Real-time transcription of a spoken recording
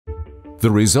the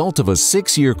result of a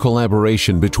 6-year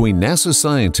collaboration between NASA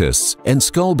scientists and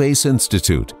Skull Base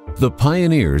Institute, the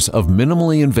pioneers of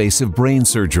minimally invasive brain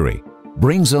surgery,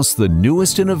 brings us the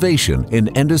newest innovation in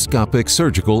endoscopic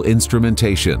surgical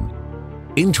instrumentation.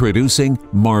 Introducing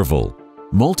Marvel,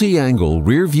 multi-angle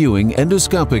rear-viewing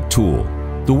endoscopic tool,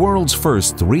 the world's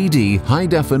first 3D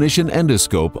high-definition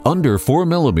endoscope under 4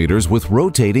 mm with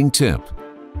rotating tip.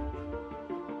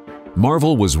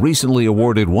 Marvel was recently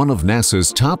awarded one of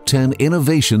NASA's top 10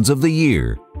 innovations of the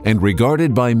year and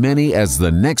regarded by many as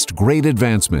the next great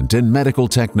advancement in medical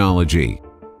technology.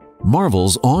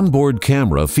 Marvel's onboard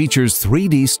camera features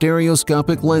 3D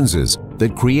stereoscopic lenses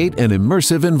that create an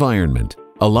immersive environment,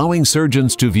 allowing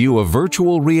surgeons to view a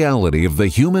virtual reality of the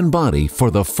human body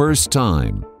for the first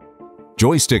time.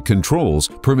 Joystick controls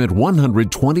permit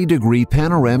 120-degree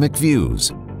panoramic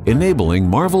views, enabling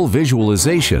Marvel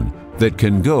visualization that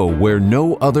can go where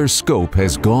no other scope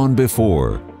has gone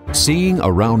before, seeing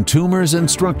around tumors and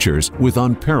structures with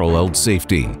unparalleled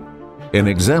safety. An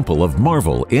example of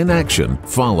Marvel in action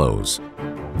follows.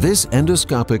 This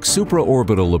endoscopic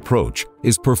supraorbital approach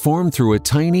is performed through a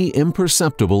tiny,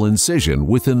 imperceptible incision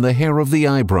within the hair of the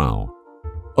eyebrow.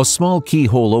 A small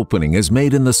keyhole opening is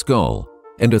made in the skull,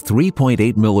 and a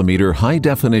 3.8 mm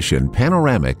high-definition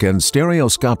panoramic and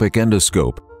stereoscopic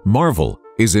endoscope, Marvel,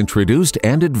 is introduced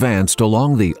and advanced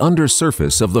along the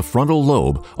undersurface of the frontal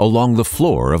lobe along the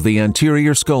floor of the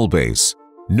anterior skull base.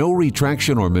 No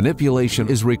retraction or manipulation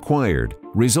is required,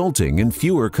 resulting in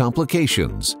fewer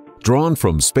complications. Drawn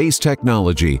from space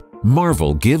technology,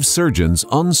 Marvel gives surgeons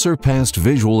unsurpassed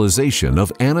visualization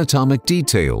of anatomic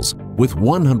details with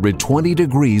 120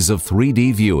 degrees of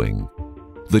 3D viewing.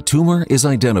 The tumor is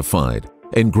identified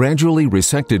and gradually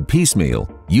resected piecemeal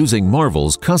using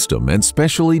Marvel's custom and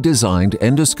specially designed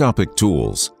endoscopic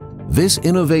tools. This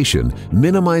innovation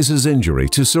minimizes injury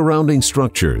to surrounding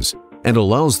structures and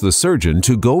allows the surgeon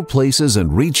to go places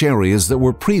and reach areas that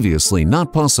were previously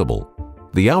not possible.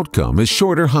 The outcome is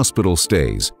shorter hospital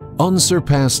stays,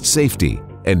 unsurpassed safety,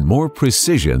 and more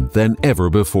precision than ever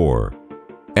before.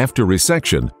 After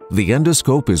resection, the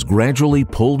endoscope is gradually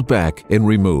pulled back and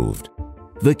removed.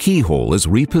 The keyhole is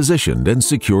repositioned and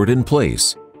secured in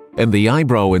place, and the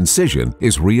eyebrow incision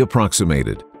is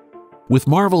reapproximated. With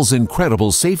Marvel's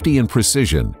incredible safety and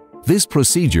precision, this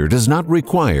procedure does not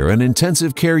require an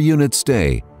intensive care unit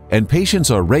stay, and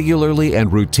patients are regularly and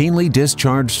routinely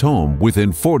discharged home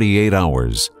within 48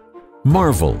 hours.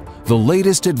 Marvel, the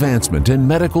latest advancement in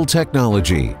medical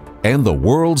technology, and the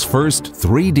world's first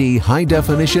 3D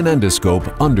high-definition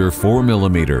endoscope under 4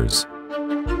 mm.